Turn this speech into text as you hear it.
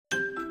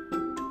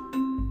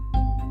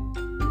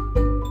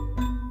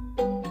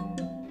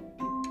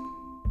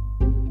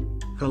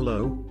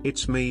Hello,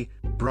 it's me,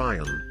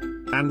 Brian.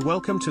 And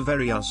welcome to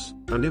Very Us,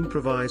 an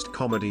improvised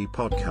comedy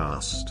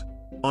podcast.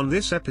 On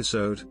this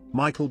episode,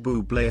 Michael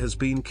Bublé has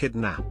been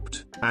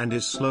kidnapped and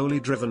is slowly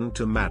driven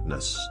to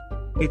madness.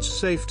 It's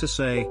safe to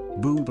say,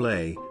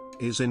 Bublé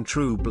is in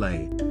true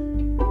blay.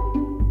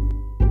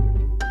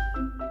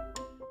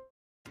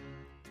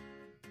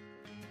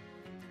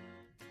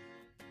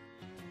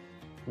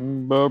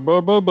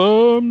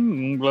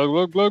 Ba-ba-ba-bum, glug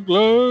glug glug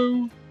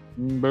glug.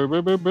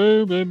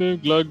 Ba-ba-ba-ba-ba,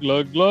 glug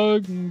glug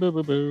glug.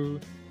 Ba-ba-boo.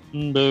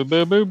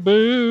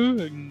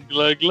 Ba-ba-ba-boo,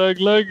 glug glug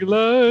glug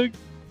glug.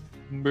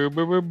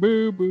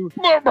 Ba-ba-ba-boo-boo.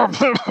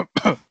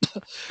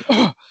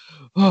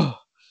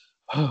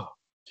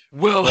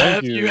 Well, Thank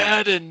have you you.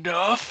 had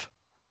enough?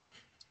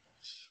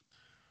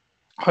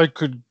 I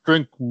could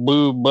drink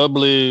blue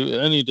bubbly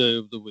any day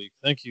of the week.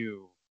 Thank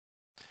you.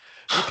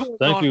 You're putting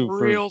Thank on you a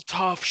for- real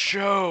tough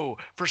show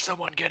for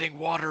someone getting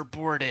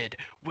waterboarded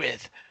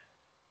with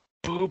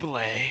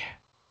Bublé.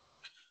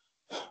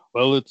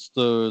 Well, it's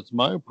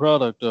my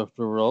product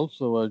after all,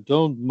 so I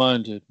don't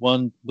mind it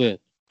one bit.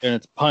 And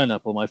it's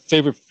pineapple, my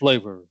favorite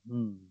flavor.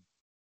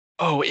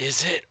 Oh,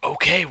 is it?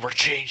 Okay, we're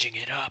changing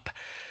it up.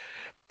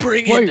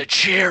 Bring in Wait. the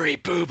cherry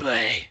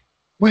Bublé.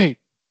 Wait.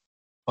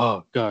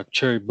 Oh God,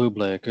 cherry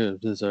buble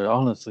is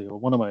honestly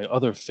one of my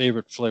other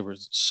favorite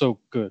flavors. It's so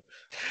good.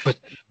 But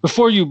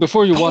before you Pour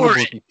waterboard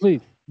it. me,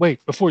 please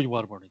wait. Before you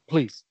waterboard me,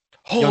 please,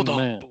 Hold Young on,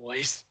 man.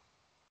 boys.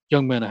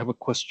 young man, I have a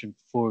question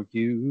for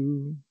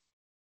you.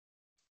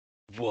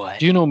 What?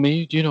 Do you know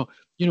me? Do you know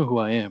who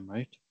I am,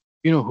 right?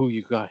 You know who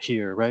you got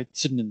here, right?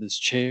 Sitting in this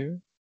chair.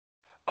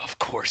 Of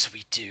course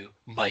we do,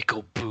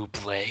 Michael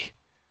Bublé.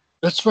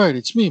 That's right,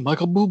 it's me,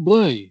 Michael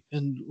Bublé.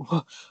 And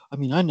I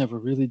mean, I never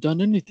really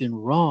done anything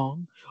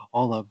wrong.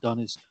 All I've done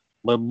is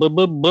blah, blah,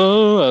 blah,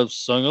 blah. I've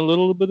sung a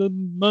little bit of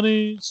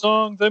money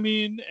songs,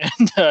 and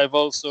I've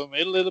also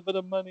made a little bit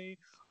of money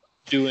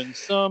doing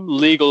some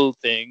legal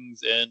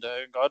things. And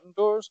I got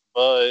endorsed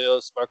by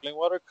a sparkling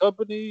water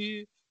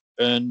company.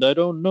 And I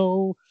don't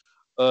know,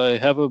 I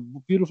have a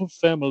beautiful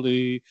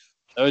family.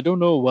 I don't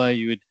know why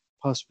you would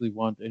possibly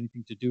want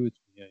anything to do with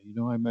me. You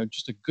know, I'm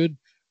just a good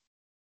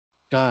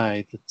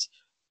guy that's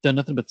done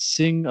nothing but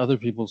sing other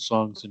people's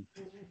songs and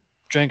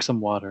drank some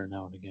water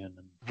now and again.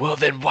 And, Well,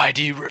 then why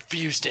do you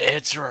refuse to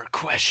answer our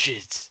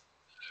questions?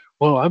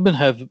 well, I've been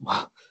having.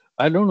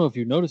 I don't know if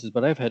you noticed this,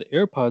 but I've had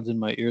AirPods in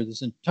my ear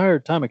this entire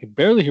time. I can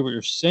barely hear what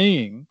you're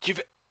saying.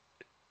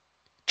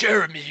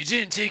 Jeremy, you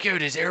didn't take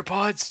out his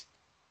AirPods?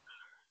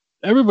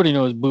 Everybody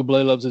knows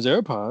Bublé loves his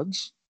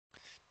AirPods.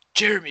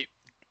 Jeremy,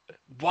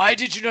 why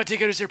did you not take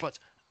out his AirPods?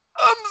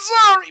 I'm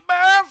sorry,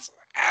 boss.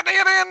 I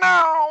didn't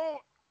know.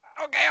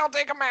 Okay, I'll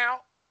take them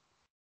out.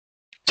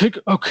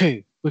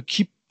 Okay, but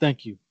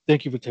thank you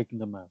for taking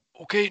them out.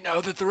 Okay,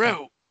 now that they're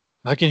out,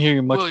 I can hear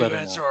you much will you better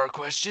answer now. our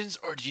questions,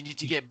 or do you need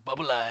to get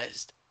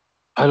bubbleized?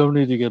 I don't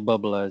need to get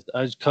bubbleized.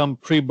 I come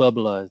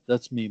pre-bubbleized.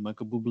 That's me,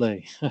 Michael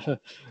Bublé.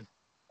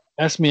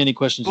 Ask me any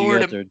questions you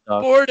got there,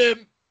 Doc.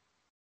 Boredom.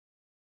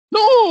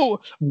 No!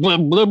 Blah,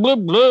 blah, blah,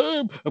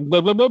 blah,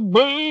 blah, blah, blah, blah,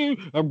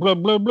 blah,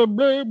 blah, blah,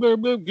 blah, blah,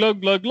 blah,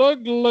 glug, glug,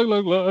 glug, glug,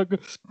 glug, glug.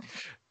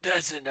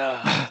 That's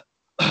enough.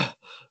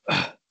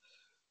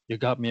 You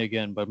got me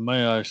again, but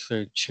may I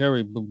say,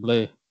 Cherry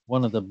Bublé,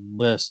 one of the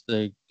best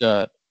they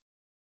got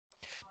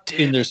in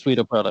Damn their it. suite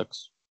of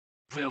products.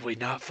 Will we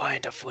not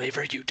find a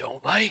flavor you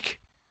don't like?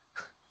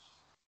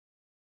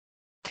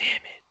 Damn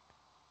it.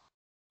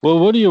 Well,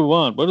 what do you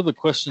want? What are the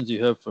questions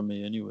you have for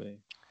me, anyway?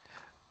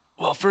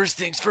 Well, first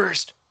things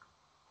first.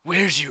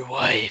 Where's your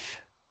wife?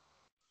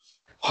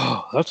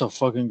 Oh, that's a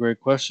fucking great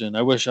question.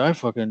 I wish I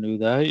fucking knew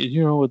that.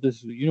 You know what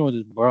this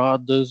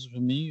broad does for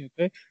me,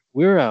 okay?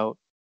 We're out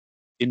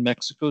in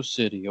Mexico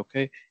City,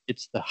 okay?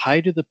 It's the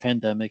height of the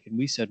pandemic, and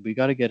we said we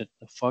got to get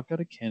the fuck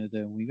out of Canada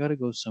and we got to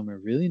go somewhere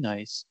really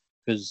nice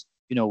because,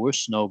 you know, we're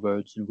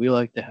snowbirds and we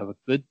like to have a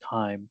good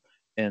time.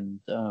 And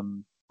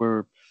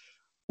we're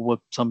what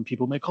some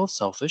people may call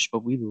selfish,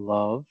 but we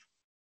love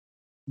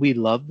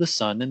the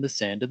sun and the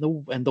sand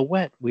and the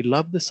wet. We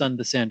love the sun,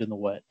 the sand, and the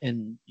wet.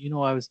 And you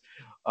know, I was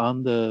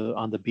on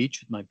the beach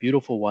with my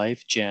beautiful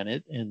wife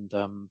Janet,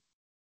 and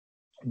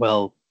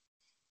well,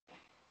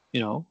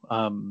 you know,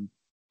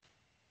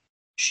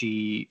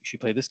 she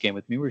played this game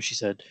with me where she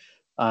said,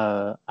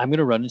 "I'm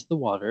gonna run into the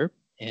water,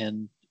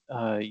 and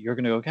you're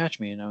gonna go catch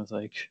me." And I was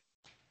like,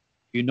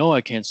 "You know, I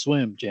can't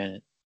swim,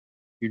 Janet.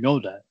 You know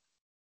that."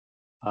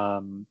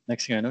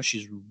 Next thing I know,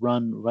 she's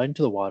run right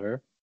into the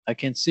water. I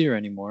can't see her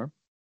anymore.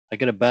 I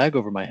get a bag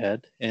over my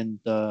head, and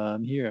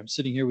I'm here. I'm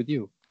sitting here with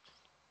you.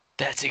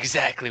 That's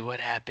exactly what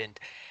happened.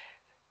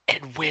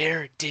 And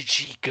where did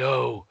she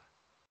go?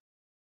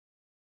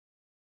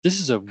 This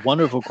is a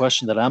wonderful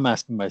question that I'm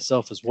asking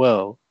myself as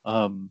well.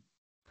 I don't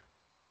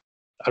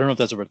know if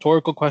that's a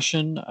rhetorical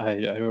question. I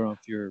don't know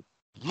if you're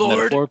Lord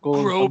metaphorical.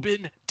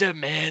 Groban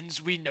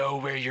demands we know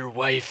where your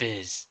wife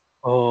is.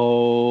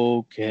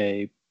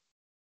 Okay.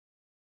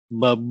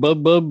 But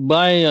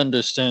I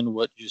understand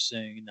what you're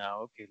saying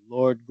now. Okay,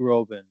 Lord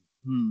Groban.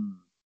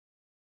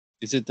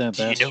 Is it that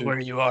Do you bastard? know where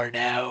you are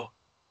now?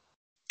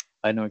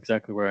 I know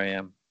exactly where I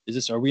am.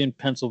 Are we in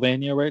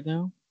Pennsylvania right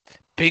now?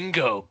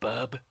 Bingo,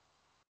 bub.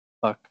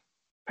 Fuck.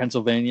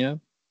 Pennsylvania,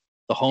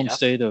 the home Yep.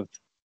 state of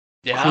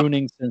Yep.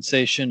 crooning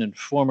sensation and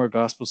former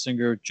gospel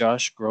singer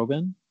Josh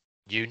Groban.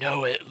 You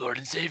know it, Lord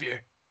and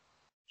Savior.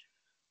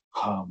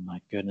 Oh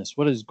my goodness,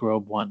 what does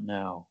Grobe want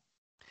now?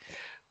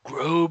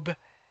 Grobe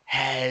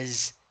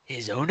has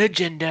his own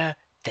agenda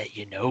that,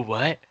 you know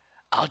what?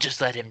 I'll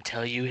just let him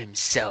tell you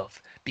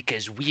himself,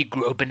 because we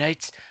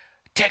Grobenites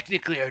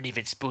technically aren't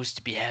even supposed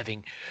to be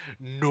having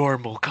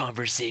normal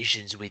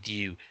conversations with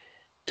you,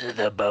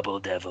 the Bubble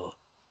Devil.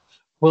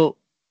 Well,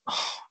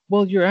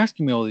 well, you're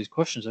asking me all these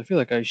questions. I feel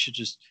like I should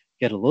just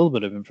get a little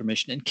bit of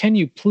information. And can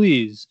you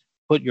please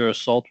put your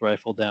assault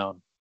rifle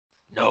down?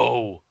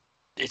 No,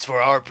 it's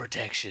for our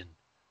protection.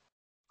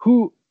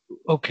 Who?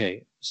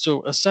 Okay,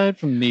 so aside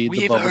from me, the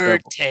We've Bubble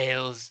heard Devil.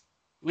 tales.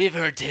 We've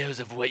heard tales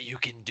of what you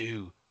can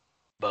do,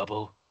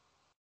 Bubble.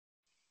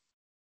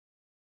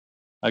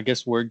 I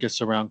guess word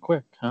gets around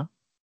quick, huh?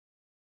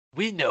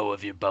 We know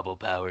of your bubble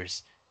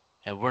powers,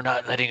 and we're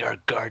not letting our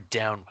guard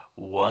down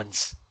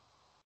once.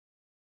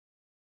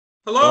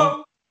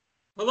 Hello?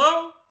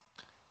 Hello?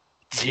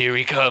 Here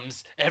he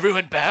comes.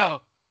 Everyone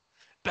bow.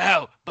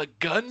 Bow, but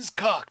guns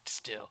cocked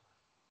still.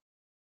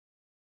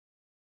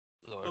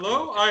 Lord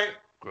Hello?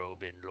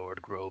 Groban,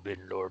 Lord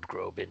Groban, Lord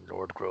Groban,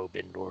 Lord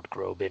Groban, Lord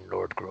Groban,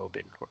 Lord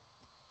Groban.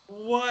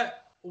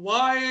 What?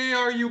 Why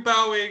are you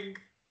bowing?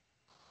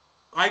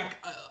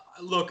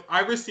 Look,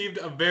 I received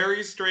a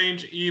very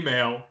strange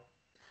email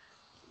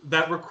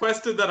that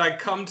requested that I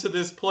come to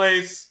this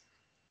place.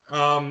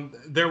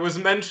 There was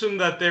mention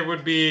that there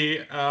would be,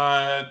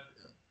 some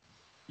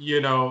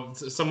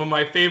of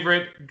my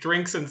favorite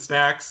drinks and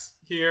snacks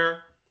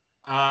here.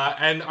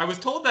 And I was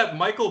told that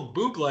Michael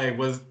Bublé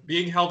was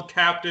being held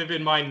captive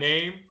in my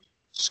name.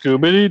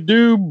 Scooby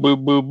Doo, boo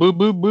boo boo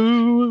boo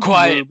boo.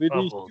 Quiet, Boobity-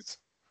 Bubbles.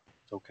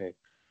 Okay.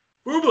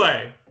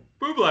 Bublé!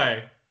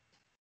 Bublé!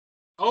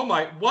 Oh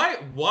my,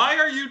 why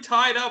are you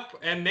tied up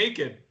and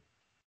naked?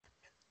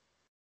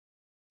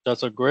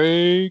 That's a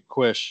great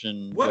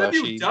question, What have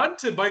you Joshy. done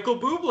to Michael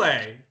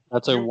Bublé?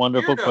 That's a You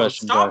wonderful weirdo.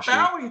 question, Stop Joshy.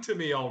 bowing to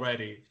me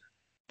already.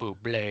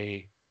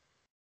 Bublé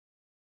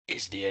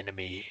is the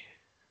enemy.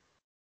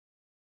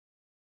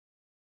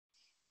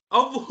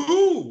 Of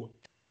who?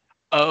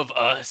 Of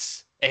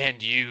us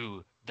and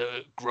you,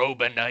 the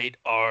Grobanite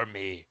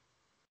army.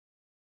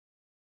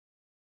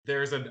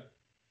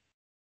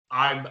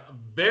 I'm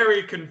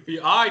very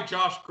confused. I,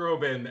 Josh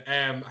Groban,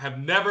 have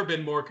never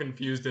been more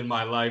confused in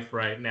my life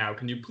right now.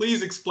 Can you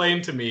please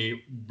explain to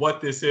me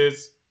what this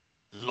is?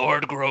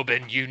 Lord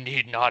Groban, you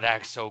need not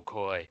act so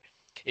coy.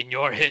 In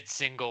your hit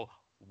single,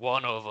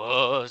 One of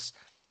Us,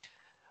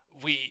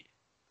 we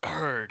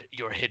heard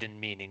your hidden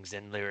meanings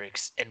and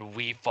lyrics, and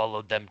we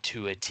followed them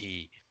to a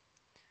T.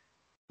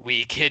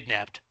 We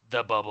kidnapped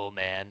the Bubble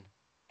Man,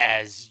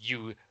 as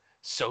you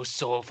so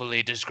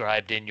soulfully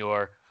described in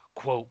your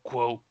quote,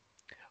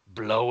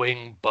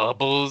 blowing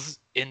bubbles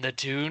in the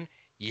tune.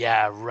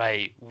 Yeah,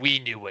 right, we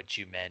knew what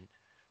you meant.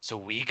 So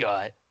we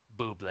got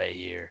Bublé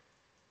here.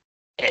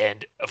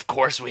 And of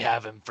course we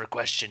have him for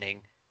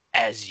questioning,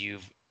 as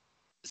you've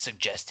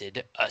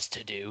suggested us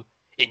to do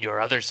in your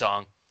other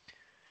song.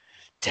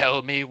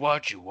 Tell me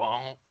what you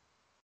want.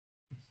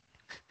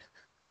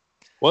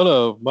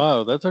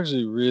 Wow, that's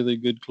actually really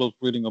good close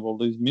reading of all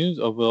these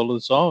of all the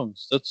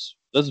songs. That's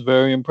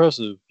very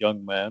impressive,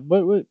 young man.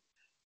 Wait.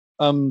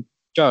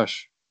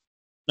 Josh,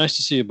 nice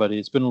to see you, buddy.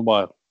 It's been a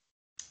while.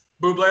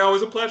 Bublé,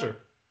 always a pleasure.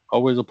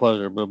 Always a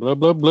pleasure. Blah blah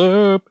blah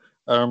blah.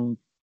 I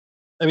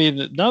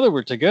mean, now that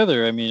we're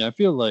together, I mean, I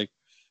feel like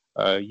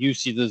you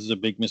see this as a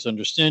big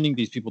misunderstanding.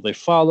 These people, they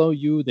follow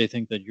you. They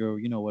think that you're,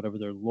 whatever,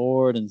 their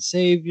Lord and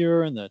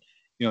Savior, and that,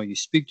 you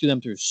speak to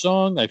them through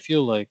song. I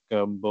feel like,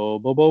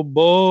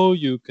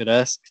 you could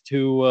ask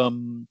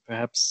to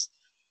perhaps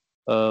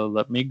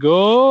let me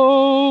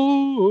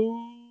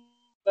go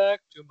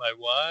back to my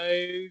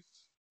wife.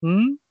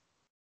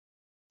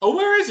 Oh,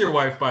 where is your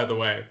wife, by the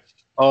way?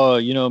 Oh,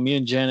 me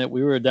and Janet,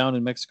 we were down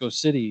in Mexico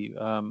City.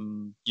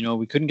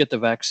 We couldn't get the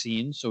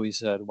vaccine, so we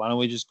said, why don't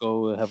we just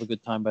go have a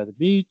good time by the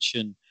beach?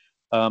 And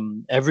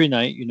every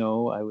night,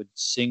 I would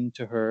sing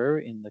to her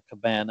in the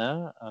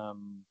cabana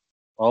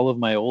all of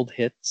my old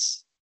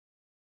hits,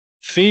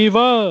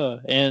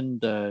 Fever,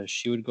 and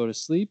she would go to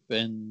sleep,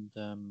 and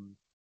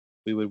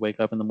we would wake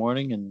up in the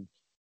morning, and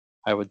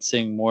I would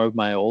sing more of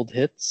my old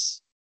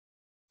hits.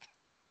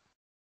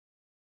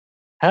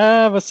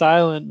 Have a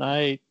silent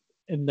night.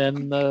 And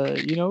then,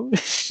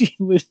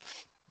 we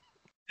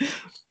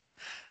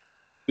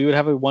would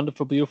have a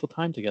wonderful, beautiful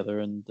time together.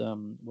 And,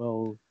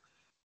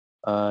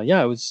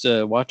 I was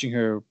watching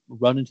her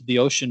run into the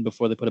ocean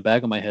before they put a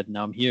bag on my head. And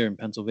now I'm here in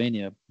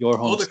Pennsylvania, your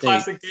home The state.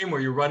 classic game where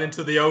you run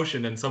into the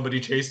ocean and somebody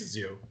chases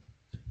you.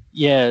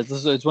 Yeah,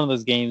 it's one of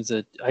those games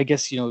that I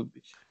guess,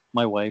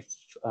 my wife,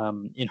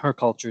 in her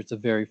culture, it's a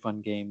very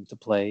fun game to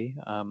play.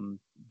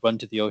 Run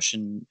to the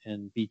ocean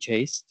and be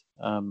chased.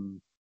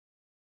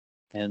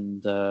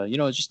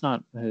 It's just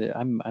not.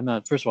 I'm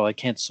not. First of all, I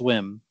can't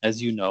swim,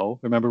 as you know.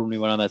 Remember when we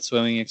went on that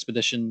swimming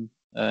expedition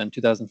in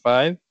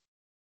 2005.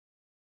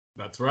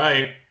 That's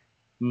right.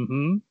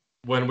 Mm-hmm.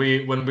 When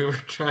we were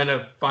trying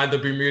to find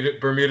the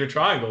Bermuda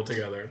Triangle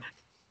together,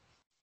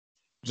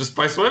 just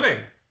by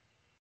swimming.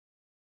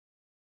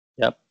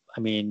 Yep. I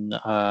mean,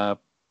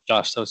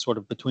 Josh, that was sort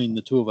of between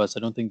the two of us.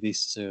 I don't think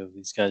these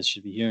guys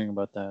should be hearing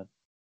about that.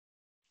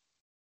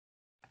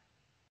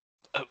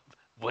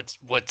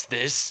 What's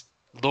this,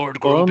 Lord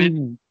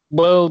Groban?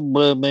 Well,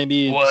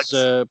 maybe it's. What's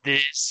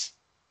this?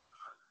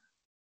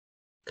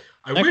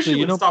 I wish you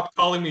would stop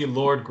calling me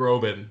Lord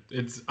Groban.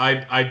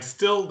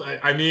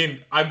 I mean,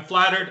 I'm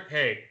flattered.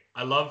 Hey,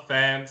 I love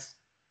fans,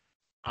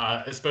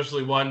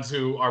 especially ones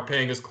who are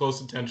paying as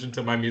close attention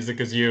to my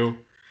music as you.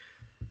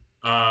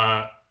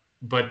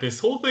 But this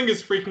whole thing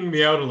is freaking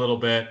me out a little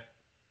bit.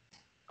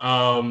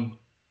 But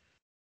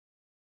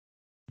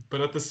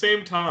at the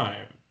same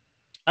time,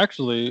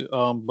 actually,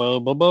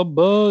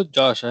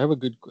 Josh, I have a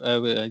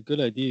good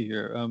idea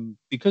here.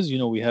 Because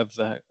we have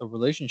a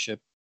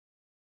relationship,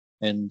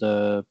 and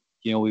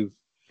we've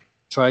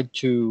tried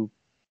to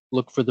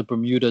look for the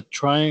Bermuda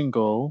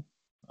Triangle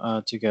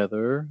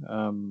together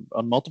on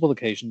multiple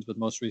occasions, but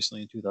most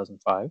recently in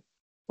 2005,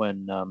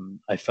 when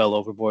I fell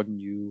overboard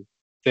and you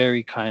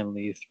very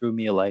kindly threw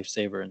me a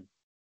lifesaver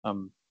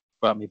and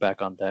brought me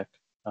back on deck.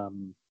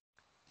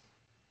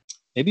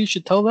 Maybe you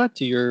should tell that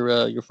to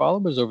your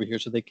followers over here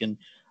so they can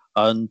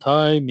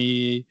untie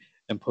me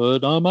and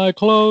put on my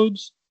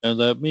clothes and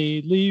let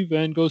me leave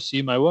and go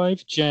see my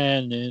wife,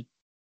 Janet.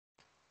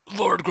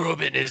 Lord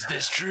Groban, is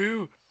this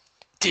true?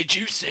 Did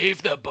you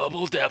save the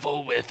Bubble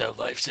Devil with a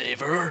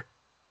lifesaver?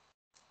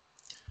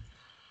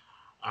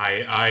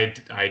 I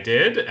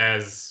did,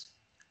 as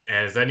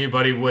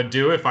anybody would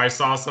do if I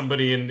saw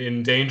somebody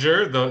in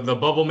danger. The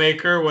bubble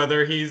maker,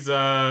 whether he's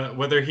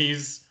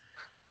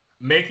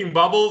making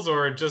bubbles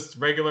or just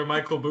regular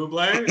Michael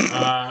Bublé,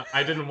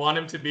 I didn't want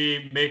him to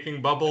be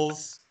making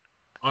bubbles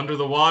under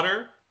the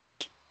water.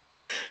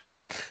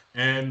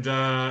 And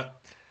I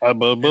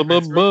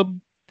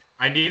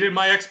needed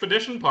my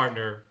expedition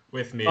partner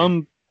with me.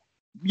 Young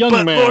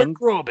man. Lord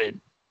Groban,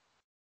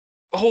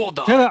 hold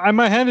on.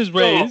 My hand is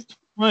raised.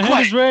 My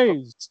hand is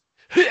raised.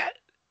 That's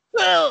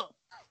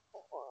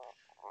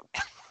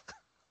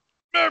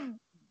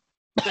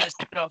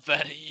enough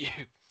out of you.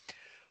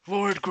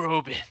 Lord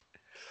Groban,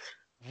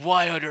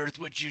 why on earth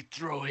would you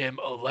throw him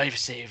a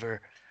lifesaver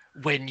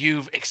when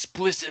you've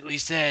explicitly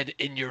said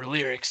in your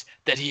lyrics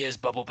that he has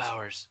bubble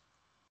powers?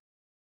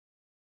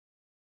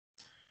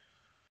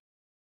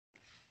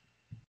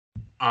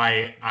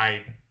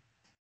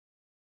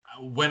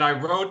 When I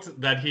wrote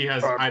that he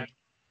has, when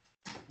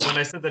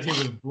I said that he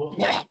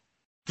was.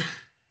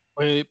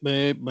 Wait,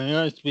 may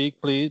I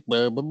speak, please?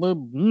 May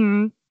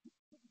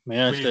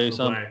I say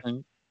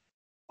something?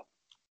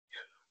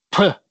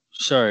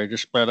 Sorry,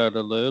 just spat out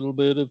a little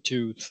bit of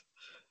tooth.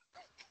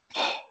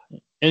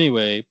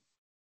 Anyway,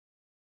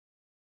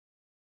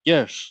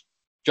 yes,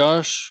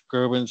 Josh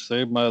Groban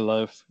saved my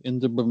life in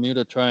the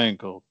Bermuda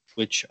Triangle,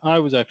 which I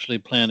was actually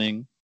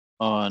planning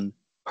on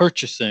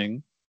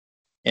purchasing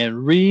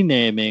and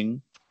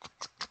renaming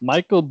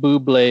Michael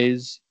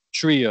Bublé's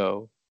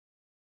Trio.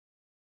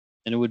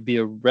 And it would be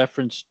a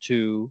reference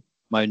to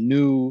my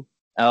new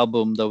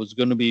album that was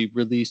going to be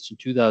released in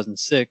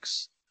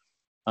 2006,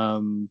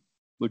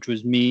 which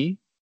was me,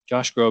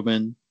 Josh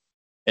Groban,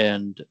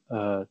 and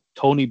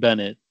Tony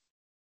Bennett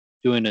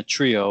doing a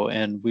trio.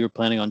 And we were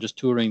planning on just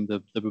touring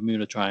the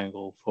Bermuda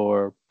Triangle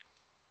for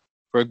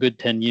a good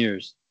 10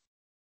 years.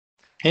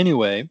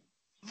 Anyway.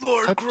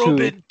 Lord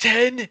Groban,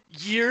 10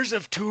 years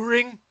of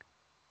touring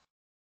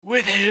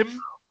with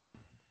him?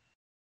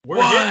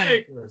 We're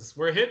hit makers.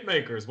 We're hit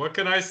makers. What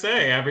can I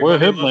say?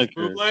 Everybody loves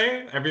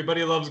Bublé.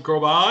 Everybody loves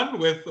Groban.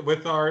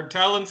 With our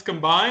talents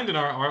combined and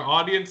our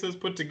audiences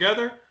put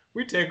together,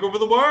 we take over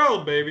the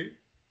world, baby.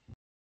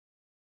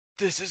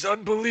 This is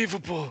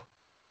unbelievable.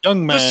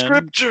 Young man. The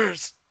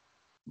scriptures.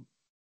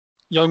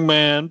 Young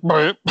man.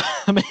 May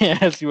I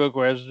ask you a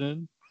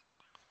question?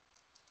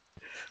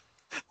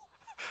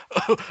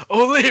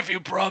 Only if you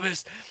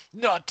promise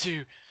not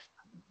to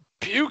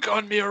puke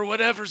on me or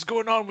whatever's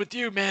going on with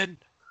you, man.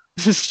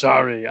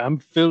 Sorry, I'm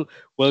Phil.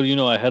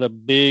 Well, I had a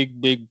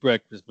big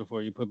breakfast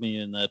before you put me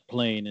in that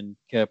plane and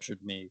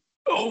captured me.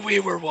 Oh, we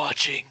were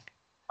watching.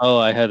 Oh,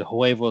 I had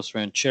huevos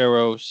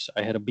rancheros.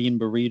 I had a bean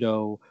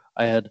burrito.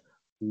 I had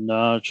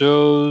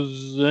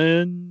nachos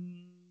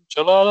and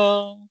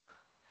enchilada.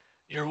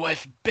 Your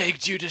wife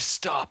begged you to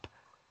stop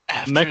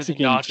after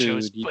Mexican the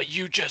nachos, food. But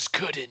you just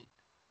couldn't.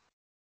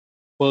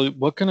 Well,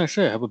 what can I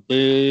say? I have a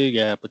big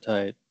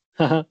appetite.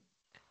 Tell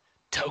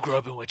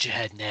Groban what you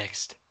had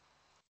next.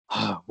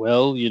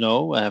 Well,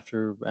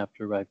 after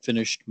I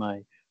finished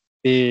my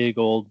big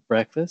old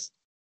breakfast,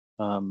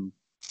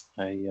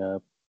 I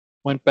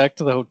went back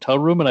to the hotel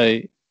room and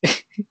I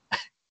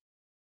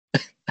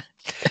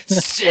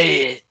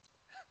say it.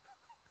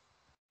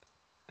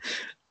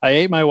 I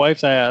ate my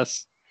wife's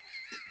ass.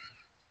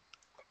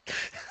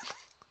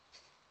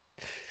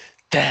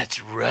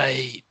 That's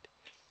right.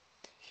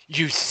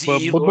 You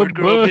see, Lord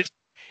Groban,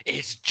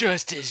 it's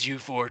just as you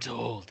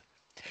foretold.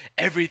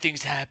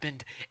 Everything's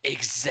happened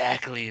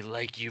exactly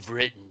like you've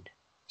written.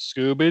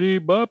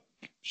 Scoobity bop,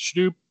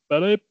 shoop,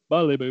 bop.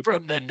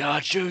 From the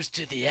nachos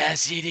to the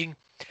ass eating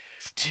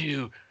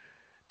to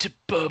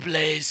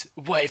Bublé's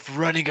wife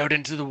running out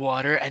into the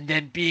water and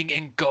then being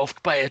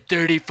engulfed by a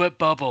 30-foot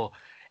bubble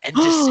and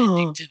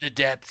descending to the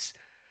depths.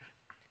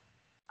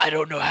 I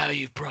don't know how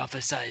you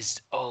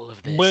prophesized all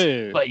of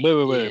this, but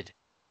you did.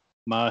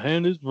 My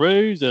hand is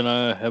raised and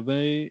I have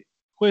a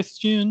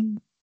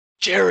question.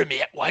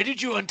 Jeremy, why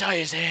did you untie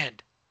his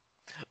hand?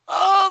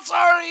 Oh,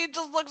 sorry, it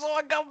just looks so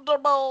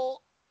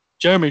uncomfortable.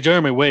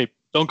 Jeremy, wait.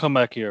 Don't come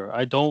back here.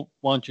 I don't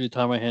want you to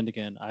tie my hand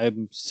again.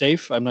 I'm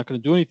safe. I'm not going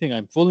to do anything.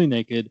 I'm fully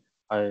naked.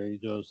 I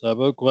just have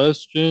a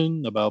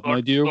question about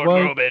my dear Lord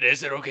wife. Robin,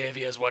 is it okay if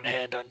he has one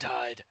hand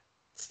untied?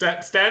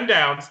 Stand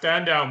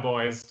down,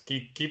 boys.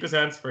 Keep his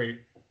hands free.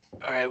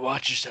 All right,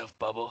 watch yourself,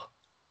 Bubble.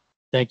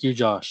 Thank you,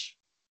 Josh.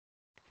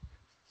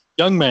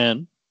 Young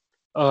man,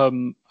 I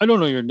don't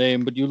know your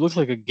name, but you look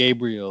like a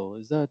Gabriel.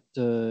 Is that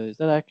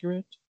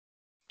accurate?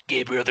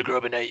 Gabriel the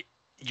Grobinite.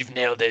 You've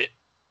nailed it.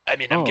 I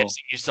mean, I'm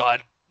guessing you saw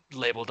it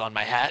labeled on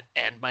my hat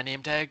and my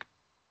name tag.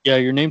 Yeah,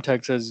 your name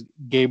tag says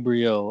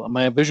Gabriel.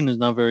 My vision is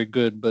not very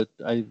good, but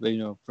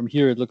from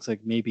here it looks like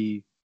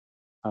maybe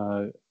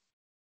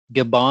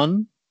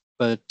Gabon,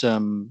 but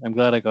I'm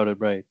glad I got it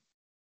right.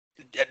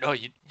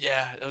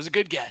 Yeah, that was a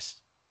good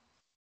guess.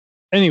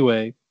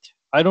 Anyway,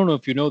 I don't know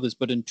if you know this,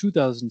 but in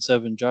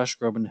 2007, Josh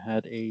Groban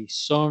had a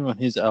song on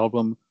his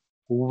album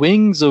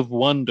Wings of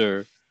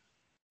Wonder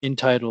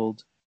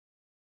entitled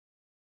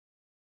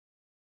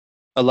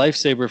A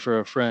Lifesaver for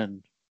a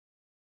Friend.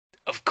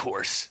 Of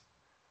course.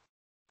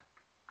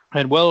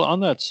 And well,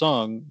 on that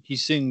song, he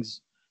sings,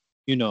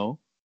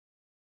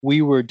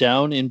 we were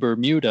down in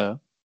Bermuda.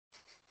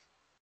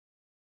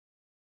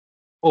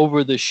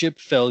 Over the ship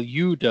fell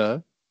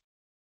Yuda.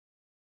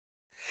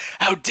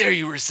 How dare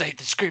you recite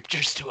the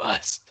scriptures to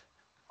us?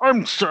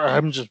 I'm just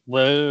saying.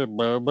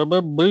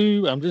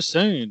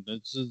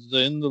 It's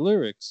in the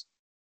lyrics.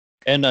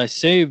 And I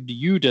saved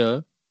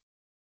Yuda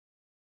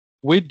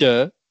with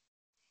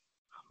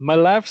my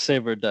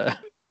lifesaver da.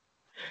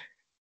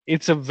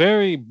 It's a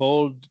very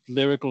bold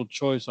lyrical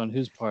choice on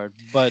his part,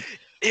 but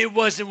it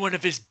wasn't one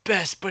of his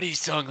best, but he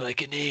sung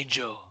like an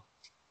angel.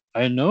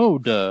 I know,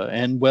 duh.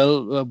 And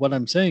well, what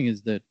I'm saying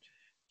is that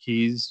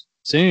he's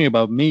singing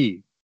about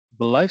me.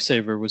 The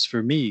lifesaver was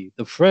for me.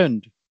 The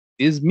friend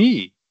is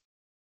me.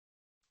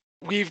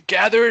 We've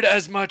gathered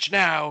as much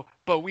now,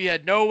 but we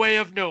had no way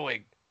of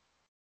knowing.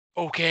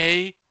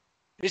 Okay?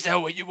 Is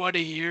that what you want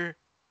to hear?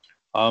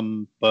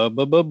 Well,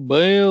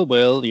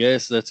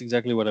 yes, that's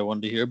exactly what I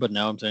wanted to hear, but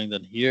now I'm saying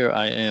that here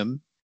I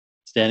am,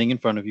 standing in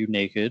front of you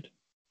naked,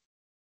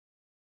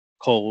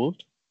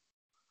 cold,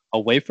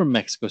 away from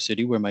Mexico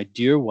City, where my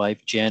dear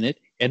wife, Janet,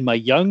 and my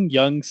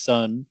young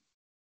son,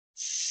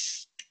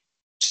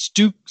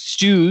 Stu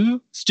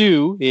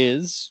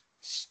is...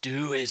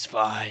 Stu is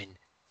fine.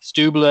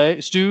 Stu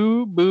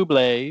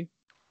Buble,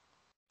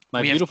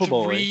 my beautiful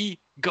boy. We have 3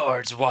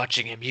 guards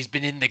watching him. He's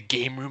been in the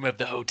game room of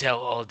the hotel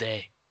all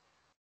day.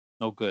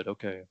 Oh, good.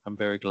 Okay. I'm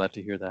very glad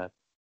to hear that.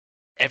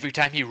 Every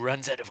time he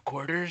runs out of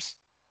quarters,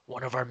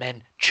 one of our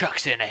men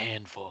chucks in a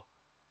handful.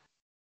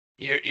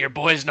 Your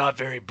boy's not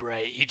very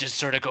bright. He just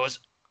sort of goes,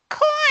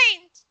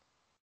 coins!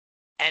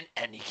 And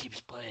he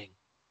keeps playing.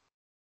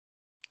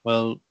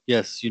 Well,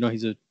 yes, he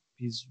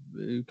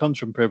comes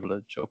from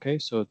privilege, okay?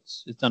 So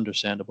it's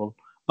understandable.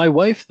 My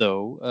wife,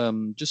 though,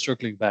 just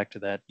circling back to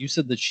that, you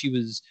said that she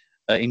was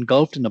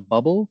engulfed in a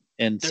bubble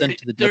and sent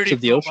to the depths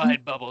of the ocean? 30-foot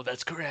wide bubble,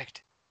 that's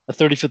correct. A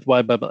 30-foot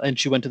wide bubble, and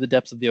she went to the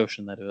depths of the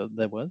ocean,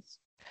 that was?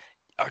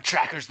 Our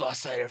trackers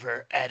lost sight of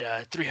her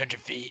at 300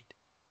 feet.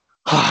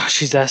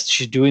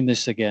 She's doing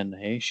this again,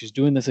 hey? She's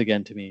doing this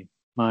again to me.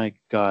 My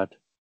God.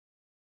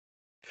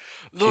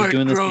 Lord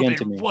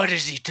Groban, what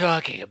is he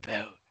talking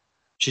about?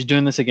 She's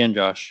doing this again,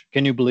 Josh.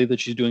 Can you believe that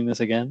she's doing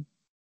this again?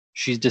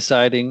 She's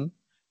deciding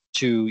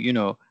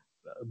to,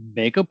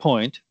 make a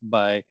point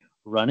by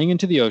running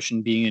into the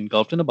ocean, being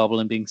engulfed in a bubble,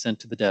 and being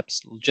sent to the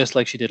depths, just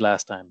like she did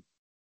last time.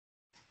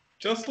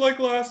 Just like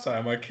last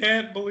time. I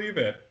can't believe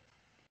it.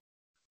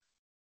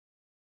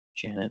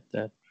 Janet,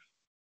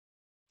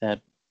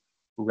 that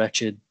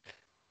wretched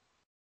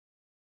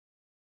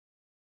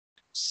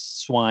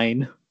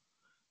swine.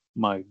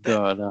 My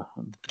God.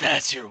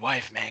 That's your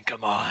wife, man.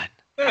 Come on.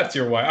 That's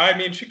your wife. I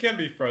mean, she can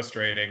be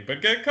frustrating,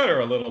 but cut her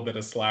a little bit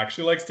of slack.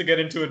 She likes to get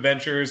into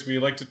adventures. We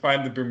like to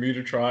find the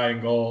Bermuda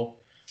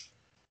Triangle.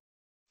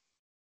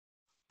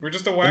 We're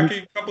just a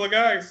wacky couple of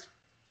guys.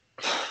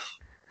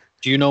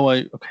 Do you know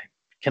why? Okay.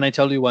 Can I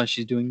tell you why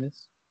she's doing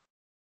this?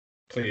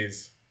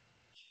 Please.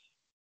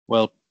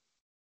 Well,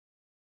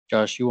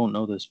 Josh, you won't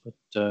know this, but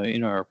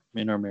in our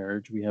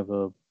marriage, we have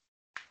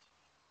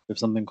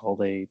something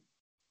called a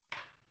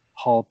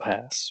hall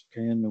pass.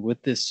 Okay, and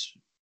with this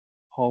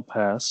hall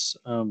pass,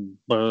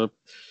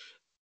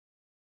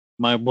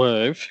 my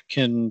wife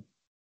can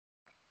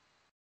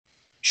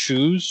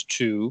choose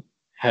to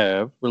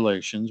have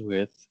relations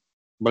with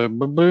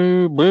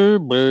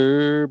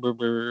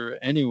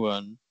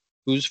anyone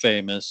who's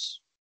famous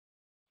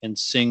and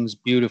sings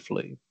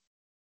beautifully.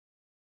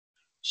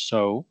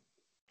 So,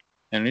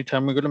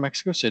 anytime we go to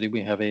Mexico City,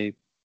 we have a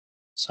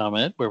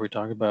summit where we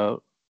talk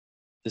about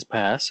his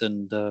past,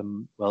 and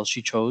well,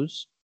 she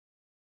chose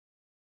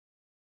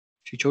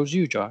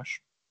you,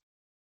 Josh.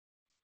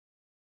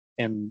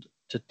 And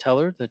to tell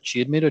her that she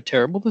had made a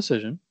terrible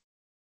decision,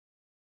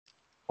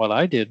 what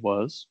I did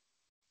was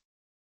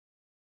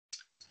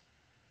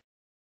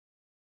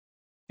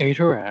ate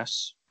her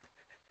ass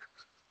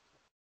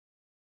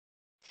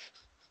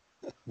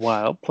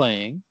while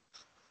playing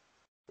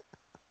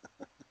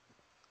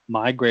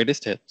my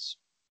greatest hits.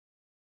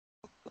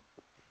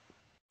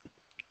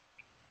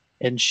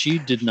 And she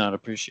did not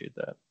appreciate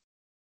that.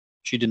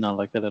 She did not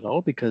like that at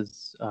all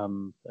because, I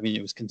mean,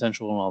 it was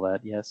consensual and all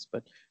that, yes,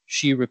 but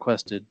she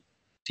requested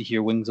to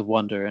hear Wings of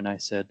Wonder, and I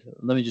said,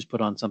 let me just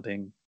put on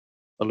something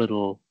a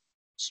little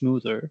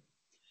smoother.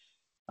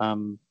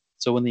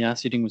 So when the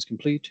ass eating was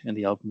complete and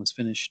the album was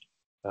finished,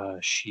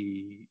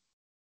 she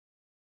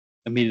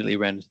immediately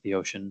ran into the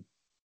ocean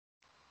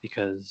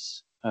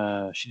because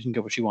she didn't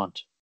get what she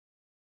wanted.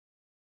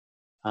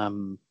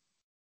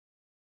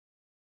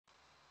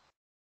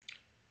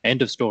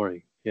 End of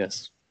story.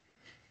 Yes.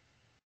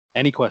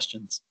 Any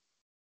questions?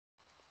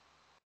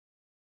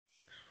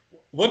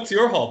 What's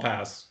your hall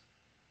pass?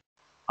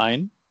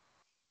 Mine?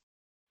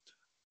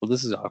 Well,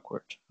 this is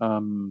awkward.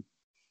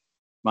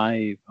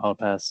 My hall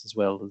pass as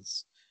well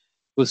is.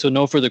 Well, so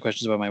no further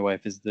questions about my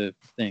wife is the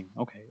thing.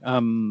 Okay.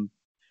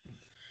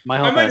 My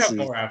hall I might pass have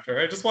more after.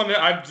 That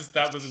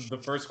was the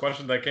first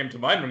question that came to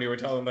mind when you were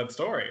telling that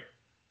story.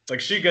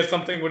 Like, she gets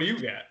something, what do you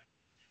get?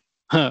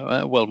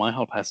 Well, my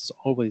hall pass is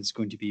always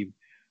going to be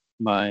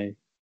my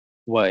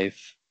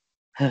wife.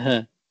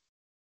 Is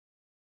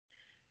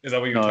that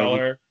what you tell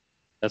her?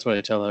 That's what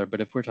I tell her.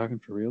 But if we're talking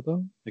for real,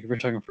 though, like if we're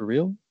talking for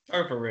real,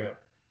 talk for real.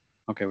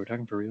 Okay, we're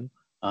talking for real.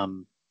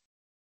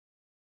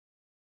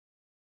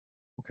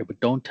 Okay, but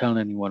don't tell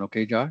anyone,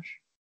 okay, Josh?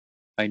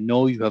 I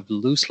know you have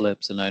loose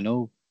lips, and I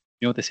know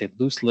you know what they say: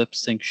 loose lips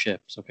sink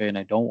ships. Okay, and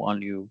I don't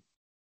want you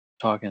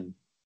talking.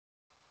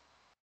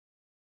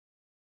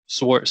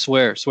 Swear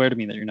to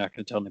me that you're not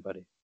going to tell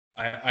anybody.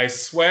 I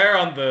swear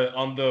on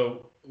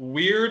the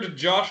weird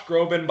Josh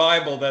Groban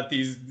Bible that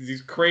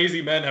these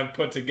crazy men have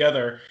put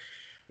together,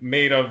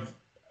 made of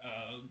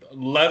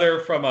leather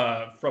from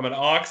an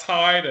ox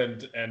hide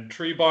and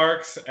tree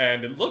barks,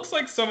 and it looks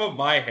like some of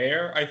my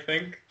hair, I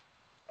think.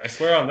 I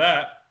swear on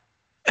that.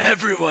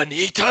 Everyone,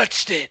 he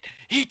touched it!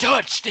 He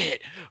touched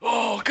it!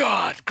 Oh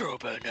God,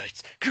 Groban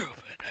nuts,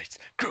 Groban nuts,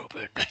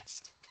 Groban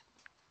nuts.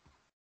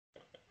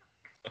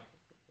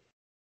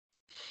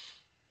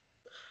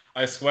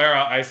 I swear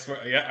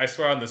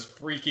on this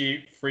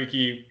freaky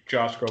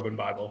Josh Groban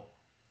Bible.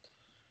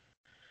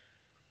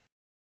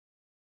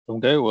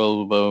 Okay,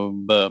 well,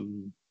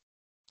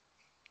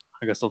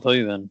 I guess I'll tell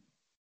you then.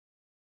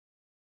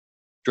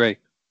 Drake.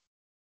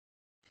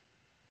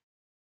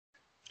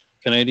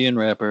 Canadian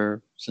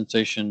rapper,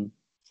 sensation,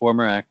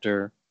 former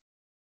actor,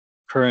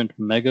 current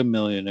mega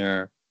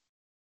millionaire,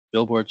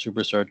 Billboard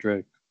superstar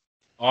Drake.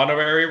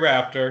 Honorary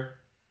Raptor.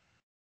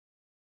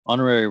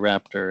 Honorary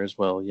Raptor as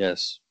well,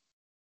 yes.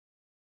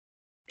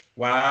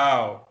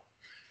 Wow.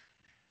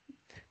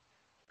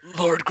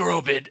 Lord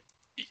Groban,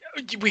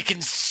 we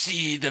can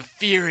see the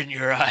fear in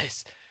your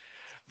eyes.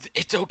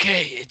 It's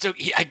okay. It's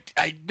okay.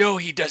 I know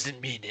he doesn't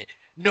mean it.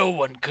 No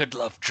one could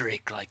love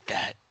Drake like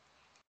that.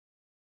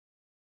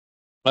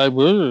 I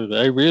would.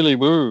 I really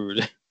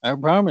would. I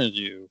promise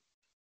you.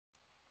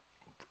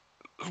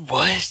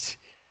 What?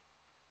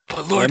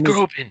 But Lord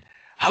Groban,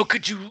 how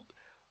could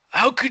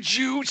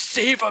you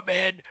save a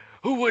man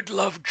who would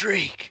love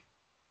Drake?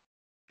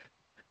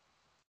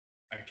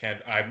 I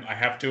can't. I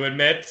have to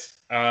admit,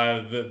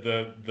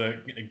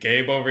 the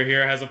Gabe over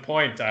here has a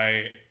point.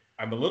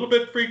 I'm a little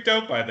bit freaked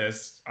out by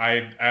this.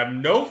 I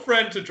am no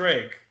friend to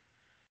Drake,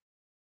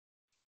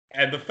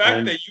 and the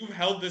fact that you've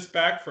held this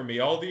back from me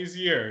all these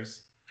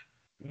years,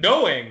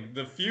 knowing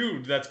the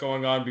feud that's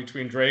going on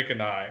between Drake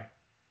and I.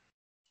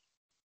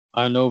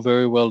 I know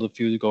very well the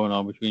feud going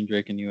on between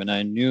Drake and you, and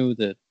I knew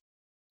that,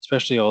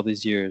 especially all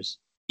these years,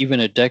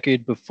 even a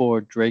decade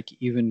before Drake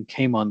even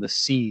came on the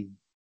scene,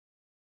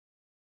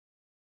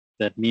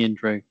 that me and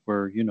Drake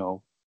were, you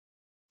know,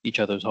 each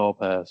other's hall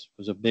pass. It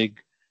was a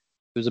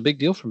big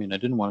deal for me, and I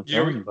didn't want to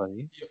tell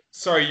anybody.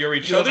 Sorry, you're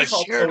each other's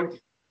hall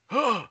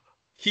pass.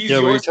 He's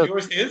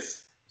yours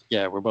his?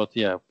 Yeah, we're both.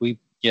 Yeah,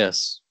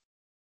 yes.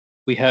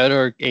 We had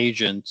our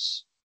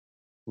agents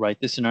write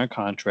this in our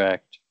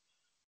contract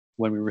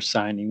when we were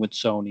signing with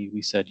Sony.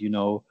 We said, you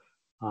know,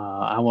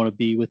 I want to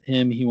be with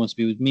him. He wants to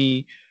be with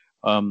me.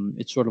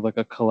 It's sort of like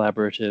a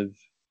collaborative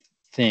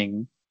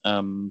thing,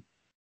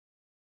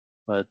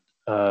 but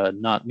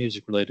not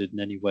music related in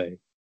any way.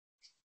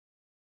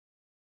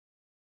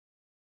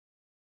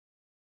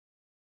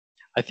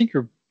 I think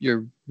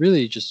you're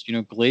really just, you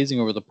know, glazing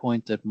over the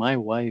point that my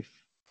wife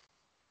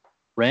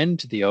ran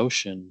to the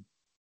ocean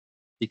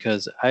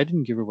because I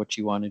didn't give her what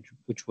she wanted,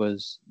 which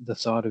was the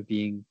thought of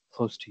being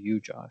close to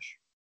you, Josh.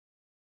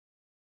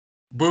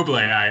 Buble,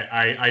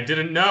 I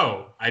didn't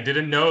know. I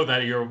didn't know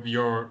that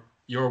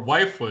your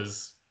wife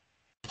was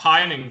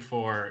pining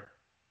for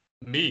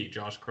me,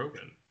 Josh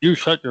Groban. You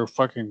shut your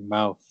fucking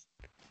mouth.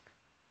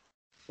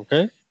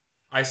 Okay?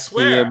 I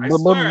swear, I had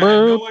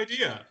no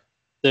idea.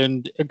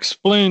 Then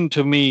explain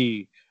to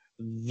me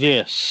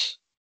this.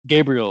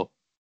 Gabriel,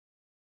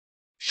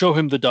 show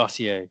him the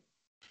dossier.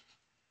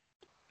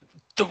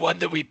 The one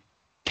that we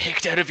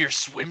picked out of your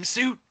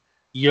swimsuit?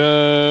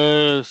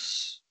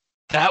 Yes.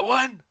 That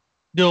one?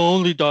 The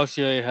only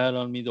dossier I had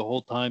on me the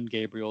whole time,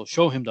 Gabriel.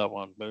 Show him that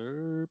one.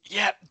 Burp.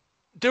 Yeah,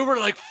 there were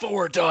like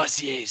 4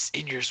 dossiers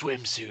in your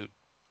swimsuit.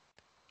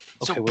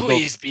 So Okay, well,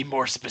 please be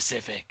more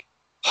specific.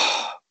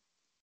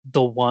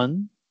 The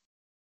one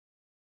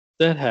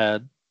that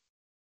had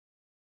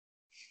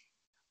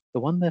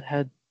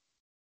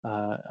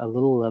a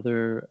little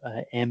leather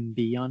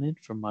MB on it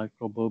from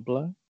Michael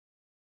Bublé.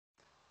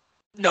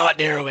 Not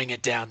narrowing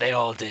it down, they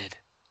all did.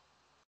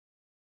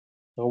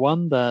 The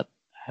one that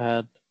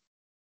had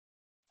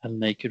a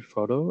naked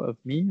photo of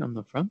me on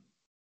the front.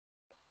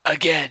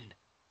 Again,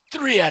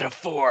 3 out of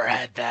 4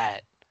 had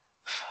that.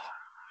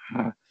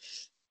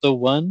 The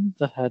one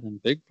that had in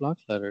big block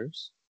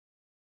letters,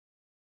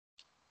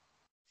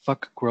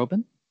 fuck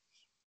Groban.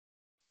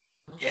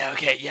 Yeah,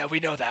 okay, yeah, we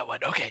know that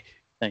one. Okay,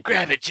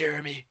 grab it,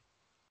 Jeremy.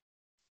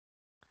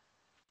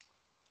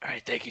 All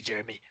right, thank you,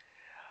 Jeremy.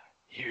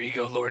 Here you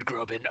go, Lord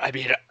Groban. I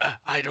mean,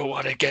 I don't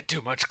want to get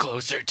too much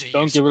closer to you.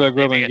 Don't give it a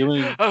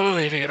Groban. I'm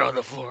leaving it on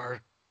the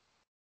floor.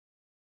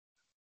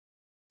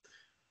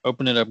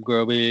 Open it up,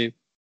 Groby.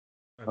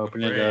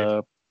 Open it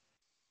up.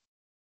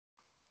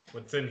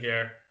 What's in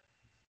here?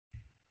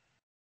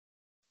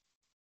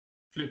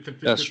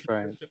 That's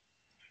right.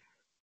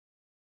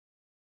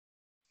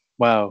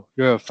 Wow,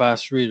 you're a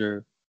fast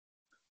reader.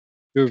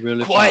 You're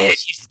really quiet.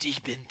 Fast. He's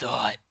deep in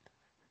thought.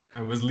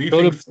 I was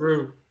leafing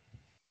through,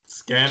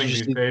 scanning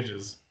these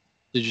pages.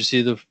 Did you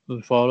see the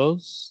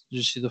photos? Did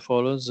you see the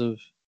photos of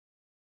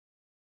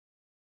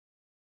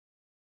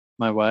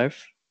my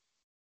wife?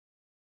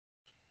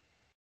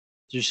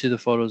 Did you see the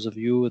photos of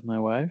you with my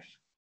wife?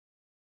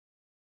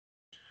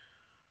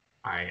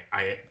 I'm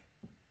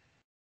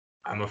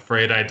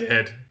afraid I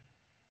did.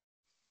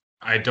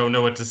 I don't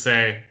know what to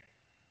say,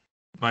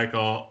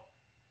 Michael,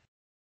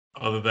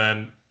 other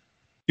than...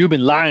 You've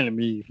been lying to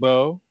me,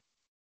 bro.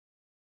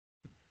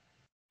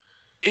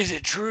 Is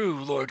it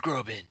true, Lord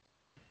Groban?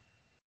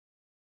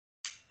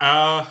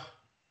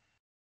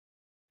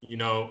 You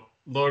know,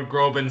 Lord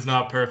Groban's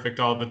not perfect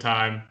all the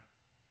time.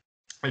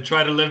 I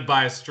try to live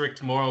by a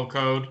strict moral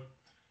code.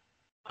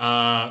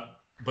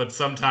 But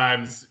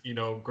sometimes, you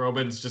know,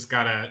 Groban's just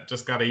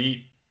gotta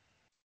eat.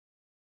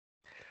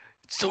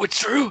 So it's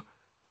true?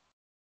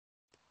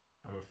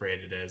 I'm afraid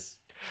it is.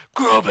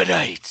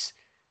 Grobanites!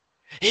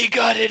 He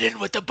got it in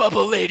with the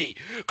bubble lady.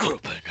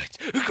 Grobanites,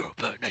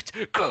 Grobanites,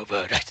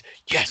 Grobanites.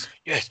 Yes,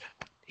 yes,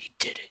 he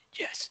did it.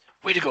 Yes.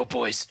 Way to go,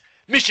 boys.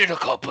 Mission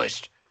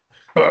accomplished.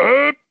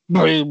 Oh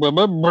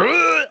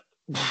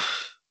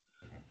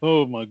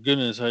my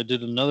goodness, I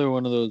did another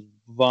one of those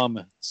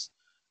vomits.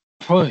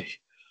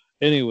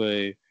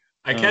 Anyway.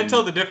 I can't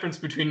tell the difference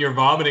between your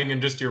vomiting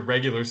and just your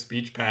regular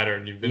speech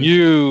pattern.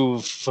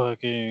 You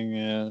fucking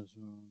asshole.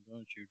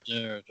 Don't you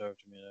dare talk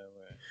to me that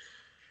way.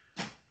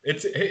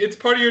 It's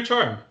part of your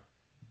charm,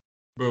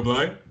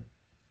 Buble.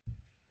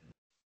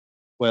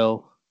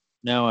 Well,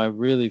 now I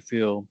really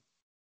feel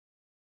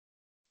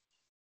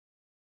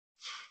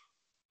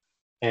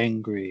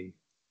angry.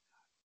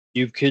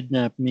 You've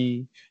kidnapped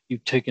me,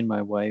 you've taken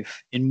my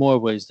wife in more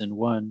ways than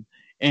one,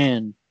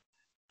 and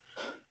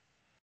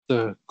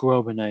the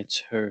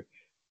Grobanites are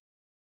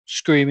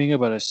screaming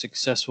about a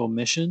successful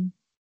mission,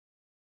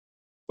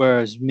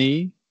 whereas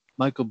me,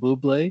 Michael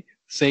Bublé,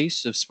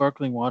 face of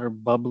Sparkling Water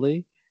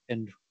Bubbly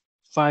and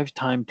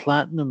 5-time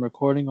platinum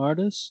recording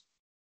artist,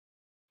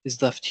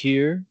 is left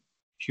here,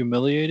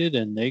 humiliated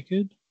and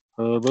naked.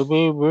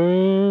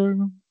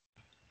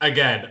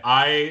 Again,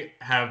 I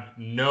have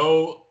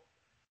no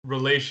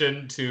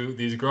relation to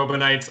these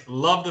Grobanites.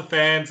 Love the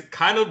fans.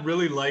 Kind of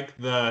really like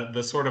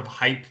the sort of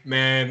hype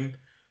man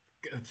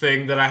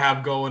thing that I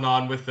have going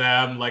on with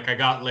them. Like, I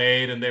got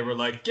laid and they were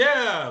like,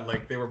 yeah,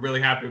 like they were really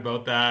happy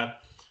about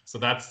that. So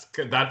that's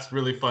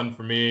really fun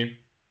for me.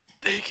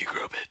 Thank you,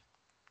 Groban.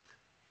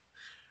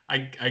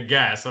 I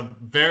guess I'm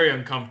very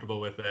uncomfortable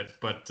with it,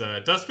 but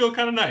it does feel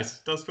kind of nice.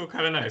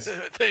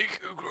 Thank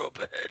you,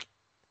 Groban.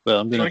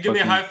 Well, I'm gonna. You want to give me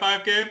a high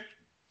five, Gabe?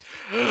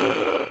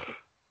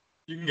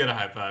 You can get a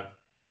high five.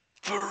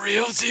 For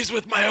realsies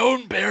with my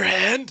own bare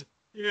hand?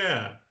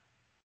 Yeah.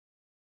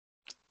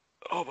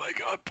 Oh my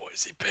God,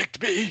 boys, he picked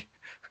me.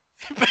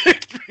 He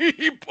picked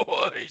me,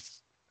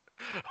 boys.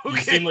 Okay.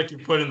 You seem like you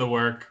put in the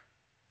work.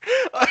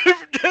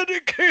 I've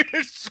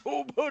dedicated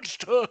so much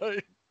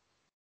time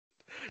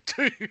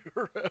to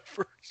your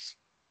efforts.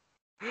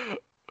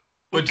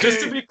 But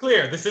just to be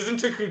clear, this isn't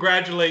to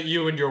congratulate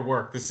you and your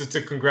work. This is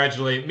to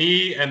congratulate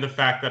me and the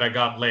fact that I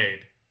got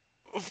laid.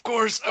 Of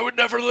course, I would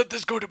never let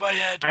this go to my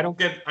head. I don't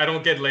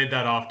get laid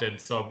that often,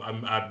 so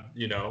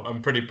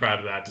I'm pretty proud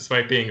of that,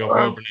 despite being a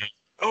wilderness.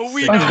 Oh,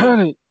 we I've know. had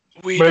it.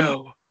 We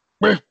know.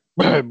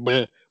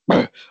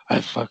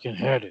 I fucking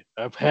had it.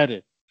 I've had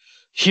it.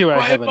 Here I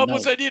have a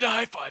Bubbles, knife. I need a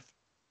high five.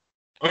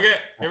 Okay,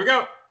 here we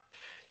go.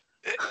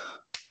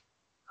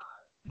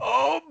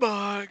 Oh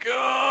my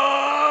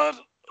god.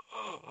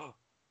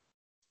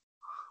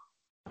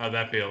 How'd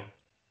that feel?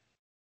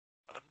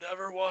 I'm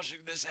never washing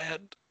this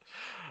hand.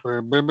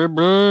 Oh,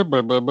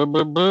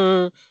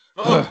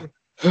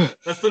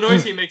 that's the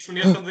noise he makes when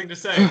he has something to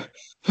say.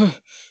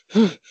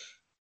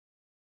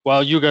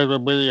 While you guys were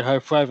really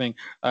high-fiving,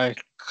 I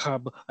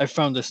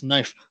found this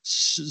knife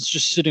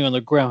just sitting on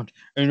the ground.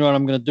 And you know what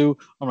I'm gonna do?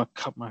 I'm gonna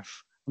cut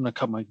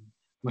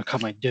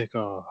my dick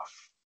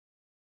off.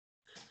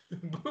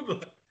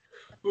 Buble,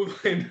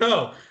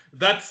 no,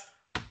 that's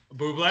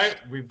Buble.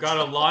 We've got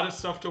a lot of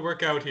stuff to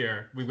work out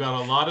here. We've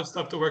got a lot of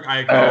stuff to work. I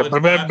acknowledge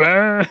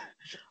that.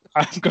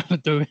 I'm gonna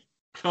do it.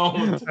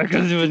 Don't. I'm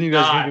gonna do it. You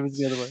guys can give it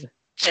the other way.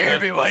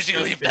 Jeremy, why'd you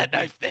leave that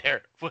knife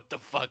there? What the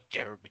fuck,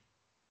 Jeremy?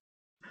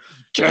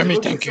 Jeremy,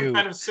 it thank like you. Some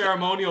kind of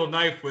ceremonial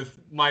knife with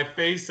my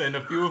face and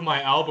a few of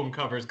my album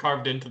covers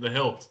carved into the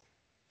hilt.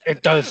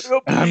 It does.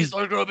 Oh, please,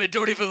 Lord Groban,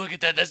 don't even look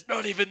at that. That's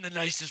not even the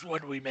nicest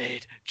one we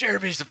made.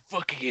 Jeremy's a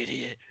fucking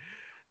idiot.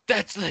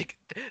 That's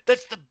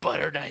the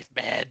butter knife,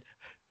 man.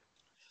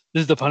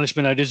 This is the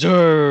punishment I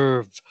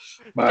deserve.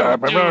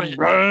 Don't do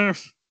it.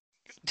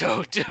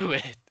 Don't do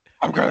it.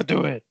 I'm gonna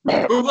do it.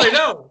 Buble,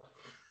 no!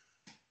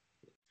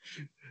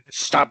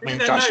 Stop me,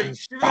 Joshi.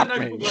 Stop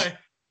me. Buble.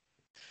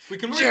 We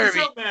can work Jeremy.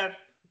 this out, man.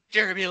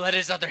 Jeremy, let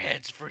his other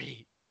hands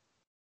free.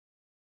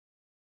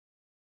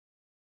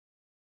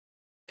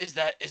 Is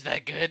that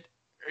good?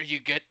 Are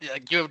you good?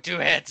 Like, you have two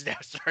hands now,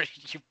 sorry.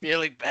 You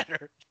feeling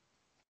better?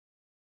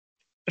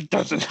 It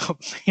doesn't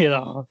help me at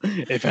all.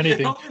 If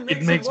anything,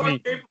 it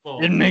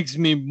makes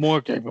me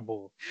more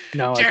capable.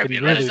 Now Jeremy, I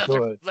can really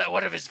do it. Let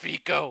one of his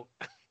feet go.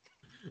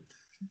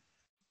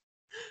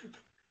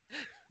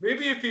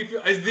 Maybe if he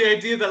is the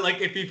idea that like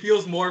if he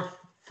feels more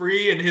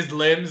free in his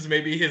limbs,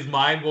 maybe his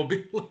mind will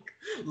be like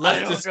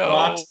less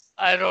distraught.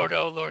 I don't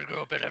know, Lord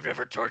Groban. I've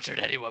never tortured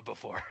anyone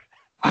before.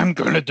 I'm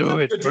gonna do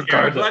it.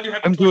 Regardless.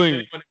 I'm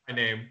doing my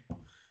name.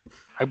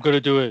 I'm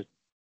gonna do it.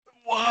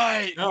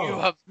 Why? No. You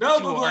have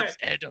two arms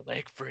and a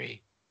leg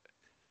free.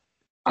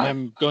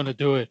 I'm gonna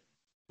do it.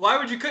 Why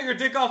would you cut your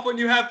dick off when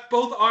you have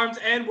both arms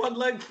and one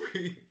leg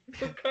free?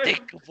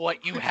 Think of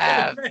what you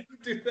have.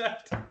 Do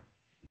that.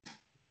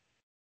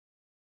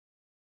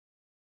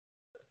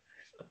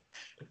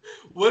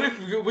 What if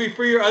we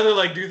free your other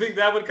leg? Do you think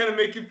that would kind of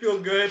make you feel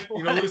good?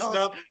 You know, loosen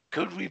up?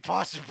 Could we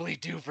possibly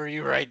do for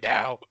you right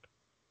now?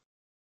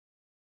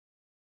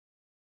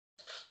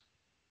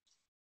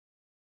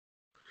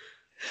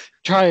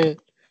 Try it.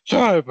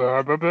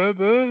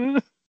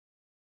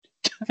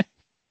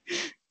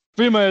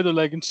 Free my other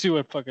leg and see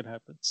what fucking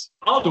happens.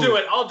 I'll do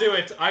it.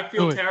 I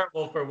feel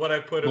terrible for what I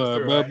put him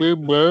through. I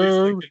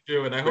do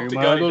it. I hope to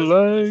God he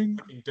doesn't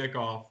fucking dick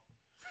off.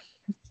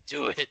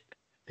 Do it.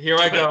 Here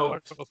I go.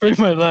 Free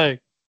my leg.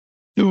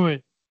 Do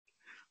it.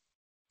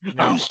 No.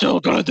 I'm still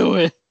gonna do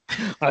it.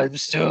 I'm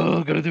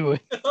still gonna do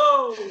it.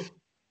 No.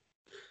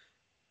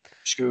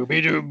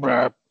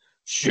 Scooby-Doo-brap.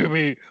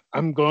 Scooby,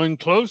 I'm going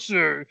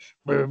closer.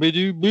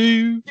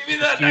 Scooby-Doo-boo. Give me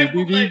that knife.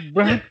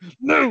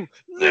 No.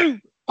 No.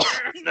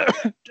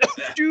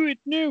 Don't do it.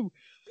 No.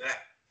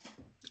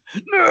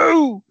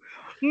 No.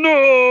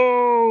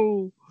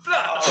 No.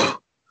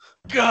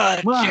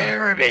 God,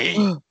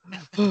 Jeremy.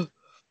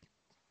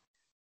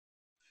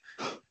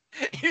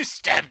 You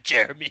stabbed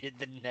Jeremy in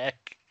the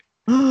neck.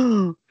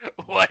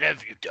 What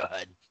have you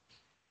done?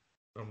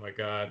 Oh my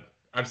God.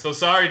 I'm so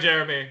sorry,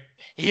 Jeremy.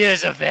 He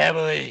has a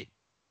family.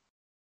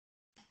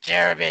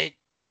 Jeremy.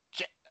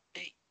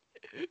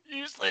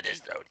 You slit his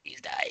throat. He's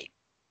dying.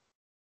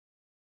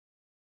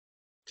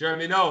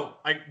 Jeremy, no.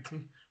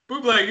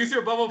 Buble, use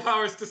your bubble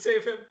powers to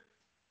save him.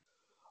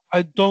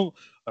 I don't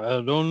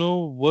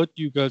know what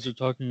you guys are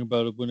talking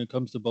about when it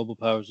comes to bubble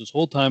powers. This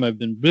whole time I've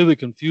been really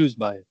confused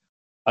by it.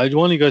 I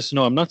want you guys to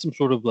know I'm not some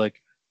sort of like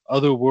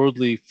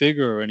otherworldly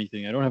figure or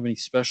anything. I don't have any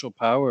special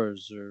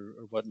powers or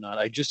whatnot.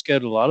 I just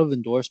get a lot of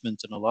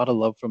endorsements and a lot of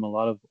love from a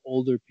lot of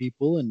older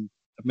people, and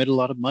I've made a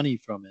lot of money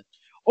from it.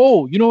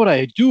 Oh, you know what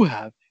I do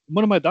have? In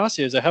one of my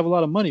dossiers, I have a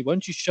lot of money. Why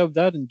don't you shove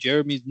that in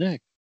Jeremy's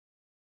neck?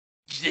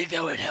 Do you think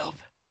that would help?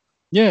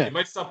 Yeah. It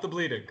might stop the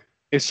bleeding.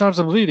 It stops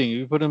the bleeding.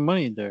 You put in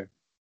money in there.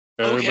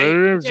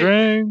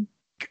 Okay.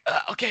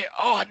 Okay.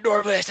 Oh,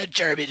 normally I send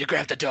Jeremy to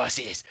grab the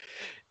dossiers.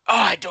 Oh,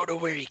 I don't know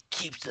where he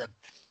keeps them.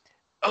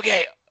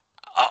 Okay,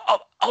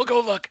 I'll go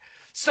look.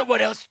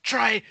 Someone else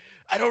try,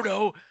 I don't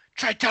know,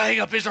 try tying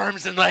up his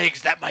arms and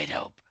legs. That might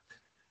help.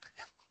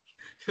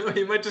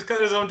 He might just cut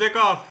his own dick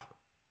off.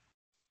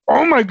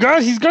 Oh my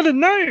God, he's got a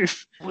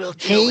knife. We'll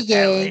deal with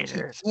that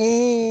later.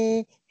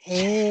 Hey,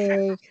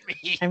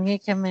 I'm gonna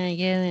come out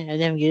here and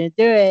I'm gonna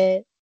do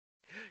it.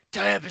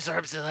 Tie up his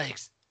arms and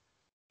legs.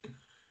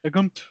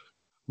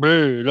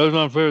 Bro, that's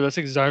not fair. That's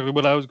exactly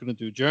what I was gonna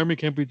do. Jeremy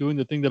can't be doing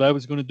the thing that I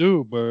was gonna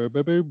do.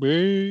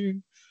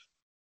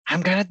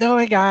 I'm gonna do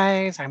it,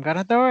 guys. I'm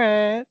gonna do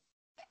it.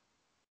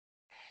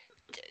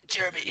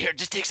 Jeremy, here,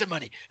 just take some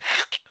money.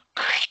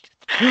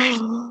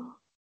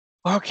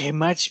 Okay,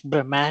 much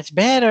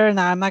better.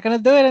 Now I'm not gonna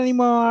do it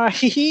anymore.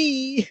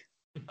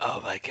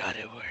 Oh my god,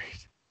 it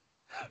worked.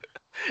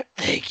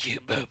 Thank you,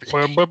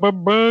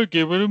 Bubbly.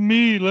 Give it to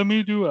me. Let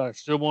me do it. I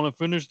still want to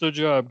finish the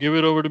job. Give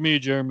it over to me,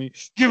 Jeremy.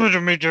 Give it to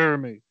me,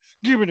 Jeremy.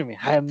 Give it to me.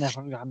 I'm not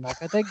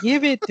gonna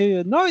give it to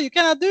you. No, you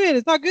cannot do it.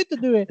 It's not good to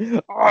do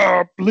it.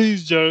 Ah,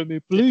 please,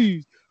 Jeremy,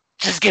 please.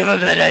 Just give him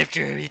the knife,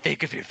 Jeremy.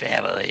 Think of your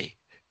family.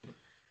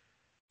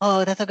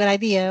 Oh, that's a good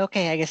idea.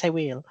 Okay, I guess I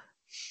will.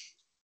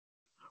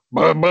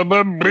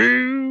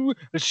 Scooby-Doo,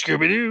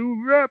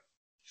 rap.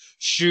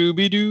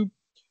 Shooby-Doo.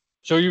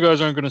 So you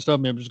guys aren't going to stop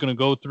me. I'm just going to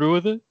go through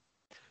with it?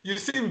 You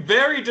seem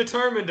very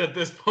determined at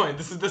this point.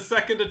 This is the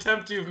second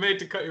attempt you've made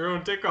to cut your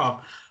own dick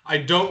off. I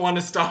don't want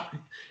to stop.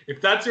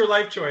 If that's your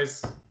life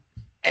choice.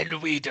 And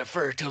we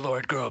defer to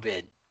Lord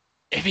Grobin.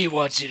 If he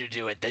wants you to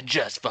do it, then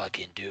just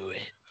fucking do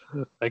it.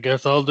 I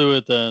guess I'll do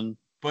it then.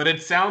 But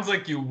it sounds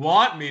like you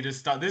want me to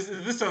stop. Is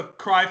this a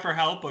cry for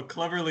help? A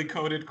cleverly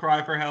coded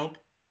cry for help?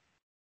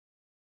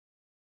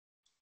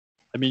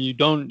 I mean, you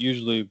don't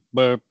usually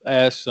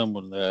ask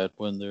someone that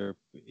when they're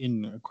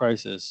in a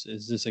crisis.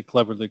 Is this a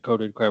cleverly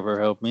coded cry for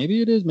help?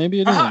 Maybe it is. Maybe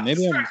it isn't.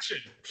 Maybe I'm.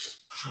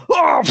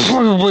 Oh,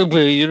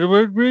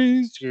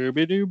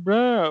 Scooby-Doo,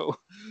 bro.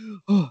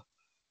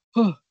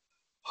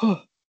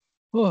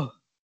 Oh,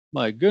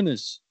 my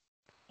goodness.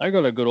 I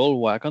got a good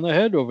old whack on the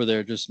head over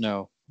there just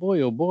now.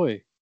 Boy, oh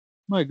boy.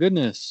 My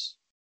goodness.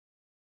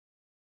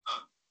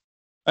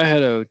 I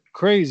had a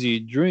crazy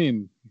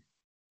dream.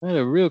 I had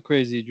a real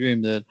crazy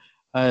dream that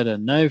I had a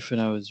knife and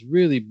I was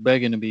really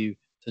begging to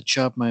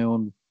chop my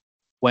own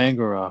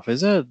wanger off.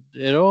 Is that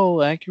at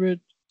all accurate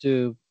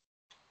to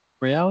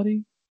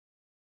reality?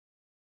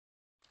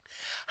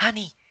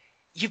 Honey,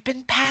 you've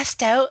been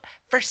passed out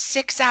for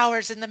 6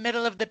 hours in the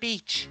middle of the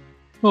beach.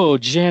 Oh,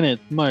 Janet,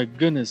 my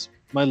goodness,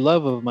 my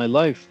love of my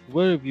life.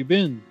 Where have you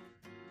been?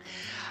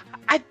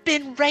 I've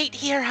been right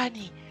here,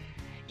 honey.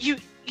 You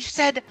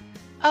said,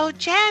 "Oh,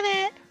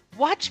 Janet,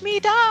 watch me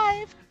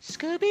dive,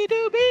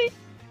 Scooby-Dooby."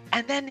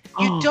 And then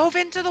you dove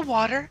into the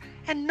water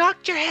and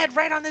knocked your head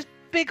right on this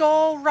big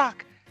old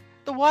rock.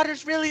 The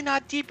water's really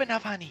not deep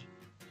enough, honey.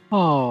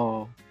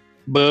 Oh,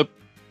 but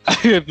I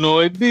had no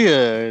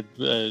idea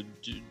I'd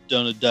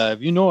done a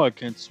dive. You know I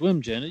can't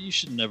swim, Janet. You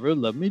should never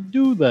let me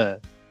do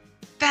that.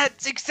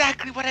 That's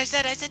exactly what I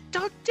said. I said,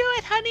 "Don't do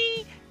it,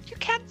 honey. You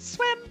can't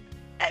swim."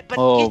 But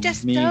Oh, you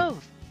just me.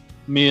 dove.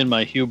 Me and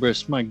my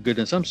hubris. My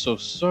goodness, I'm so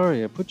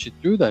sorry I put you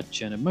through that,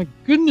 Janet. My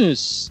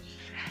goodness.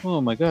 Oh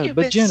my God. You've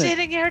But been Janet,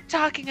 sitting here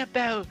talking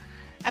about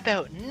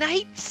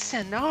knights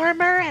and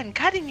armor and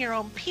cutting your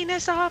own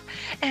penis off,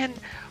 and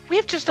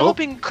we've just all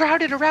been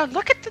crowded around.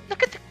 Look at the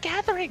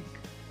gathering.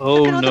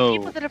 Look at all the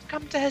people that have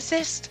come to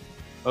assist.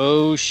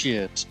 Oh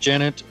shit,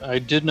 Janet! I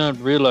did not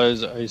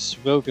realize I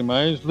spoke in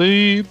my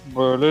sleep.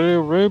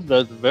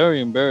 That's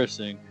very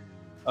embarrassing.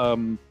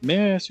 May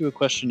I ask you a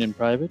question in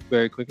private,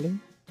 very quickly?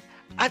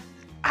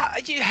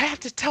 You have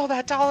to tell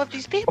that to all of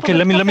these people. Okay,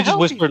 let me just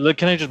whisper.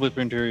 Can I just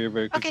whisper into your ear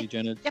very quickly, Okay.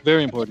 Janet? Yep,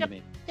 Very yep, important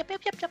yep, to me.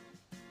 Yep.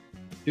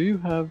 Do you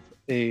have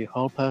a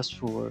hall pass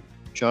for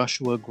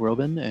Joshua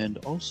Groban? And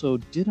also,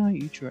 did I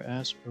eat your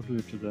ass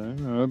earlier today?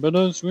 But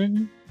I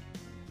swing.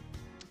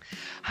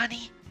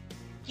 Honey,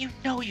 you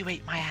know you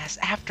ate my ass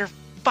after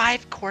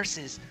 5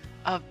 courses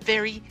of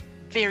very,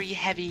 very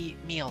heavy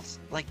meals.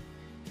 Like,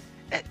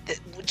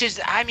 which is,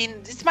 I mean,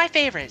 it's my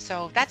favorite,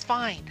 so that's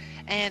fine.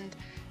 And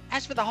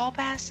as for the hall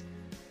pass,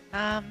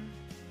 I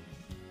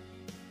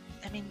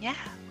mean, yeah,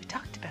 we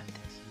talked about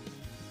this.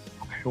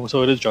 Okay, well,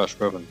 so it is Josh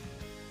Groban.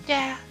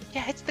 Yeah,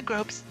 it's the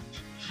Grobes.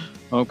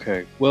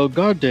 Okay, well,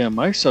 goddamn,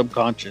 my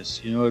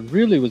subconscious, it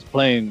really was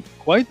playing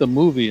quite the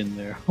movie in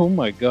there. Oh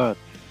my God,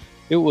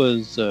 it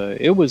was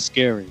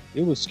scary.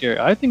 It was scary.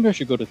 I think I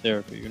should go to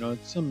therapy.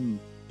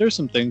 There's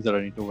some things that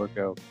I need to work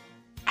out.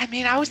 I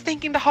mean, I was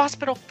thinking the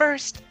hospital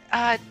first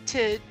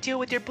to deal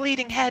with your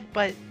bleeding head,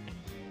 but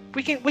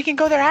we can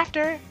go there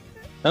after.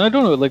 And I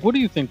don't know, like, what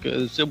do you think?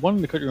 Is it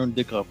wanting to cut your own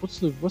dick off? What's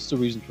the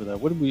reason for that?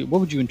 What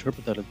would you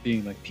interpret that as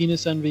being, like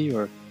penis envy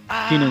or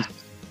penis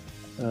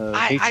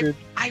hatred?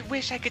 I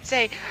wish I could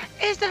say,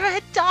 is there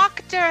a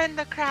doctor in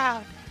the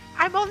crowd?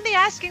 I'm only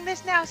asking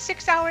this now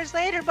 6 hours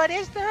later, but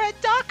is there a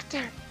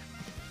doctor?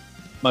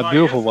 My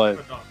beautiful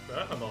wife.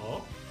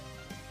 Hello.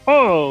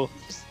 Oh.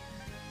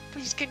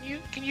 Please, can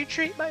you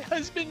treat my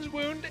husband's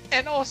wound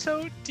and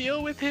also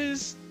deal with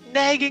his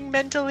nagging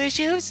mental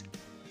issues?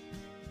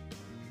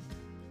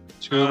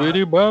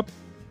 Scooby-Doo-Bop.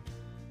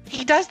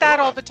 He does that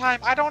all the time.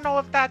 I don't know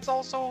if that's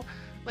also,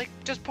 like,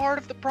 just part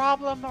of the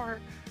problem or...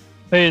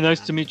 Hey,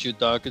 nice to meet you,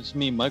 Doc. It's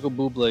me, Michael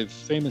Bublé,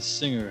 famous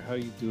singer. How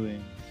you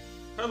doing?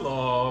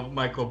 Hello,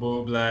 Michael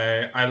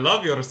Bublé. I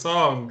love your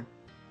song.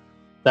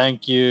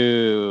 Thank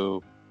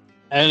you.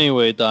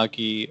 Anyway,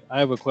 Docky, I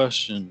have a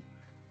question.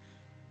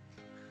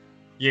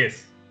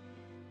 Yes.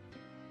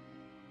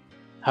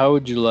 How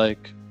would you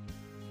like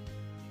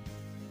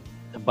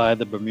to buy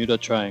the Bermuda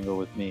Triangle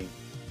with me?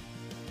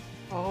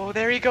 Oh,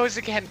 there he goes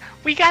again.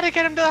 We gotta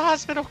get him to the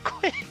hospital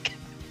quick.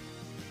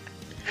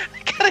 We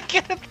gotta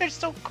get up there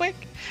so quick?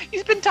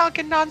 He's been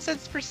talking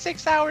nonsense for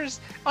 6 hours,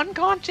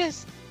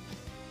 unconscious.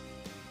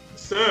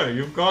 Sir,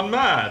 you've gone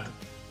mad.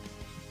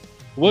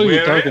 What are you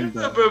We're talking in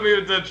the about?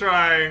 Bermuda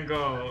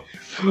Triangle.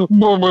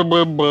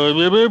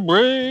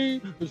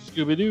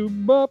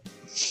 Scooby-Doo-Bop.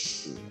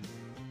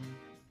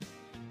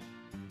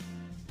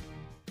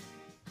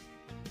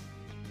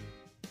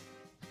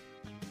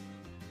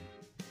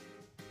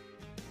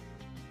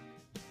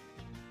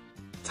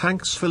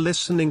 Thanks for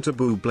listening to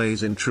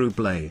Bublé's in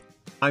Troublé.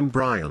 I'm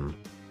Brian.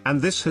 And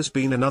this has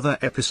been another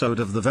episode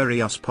of the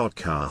Very Us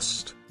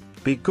podcast.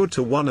 Be good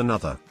to one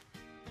another.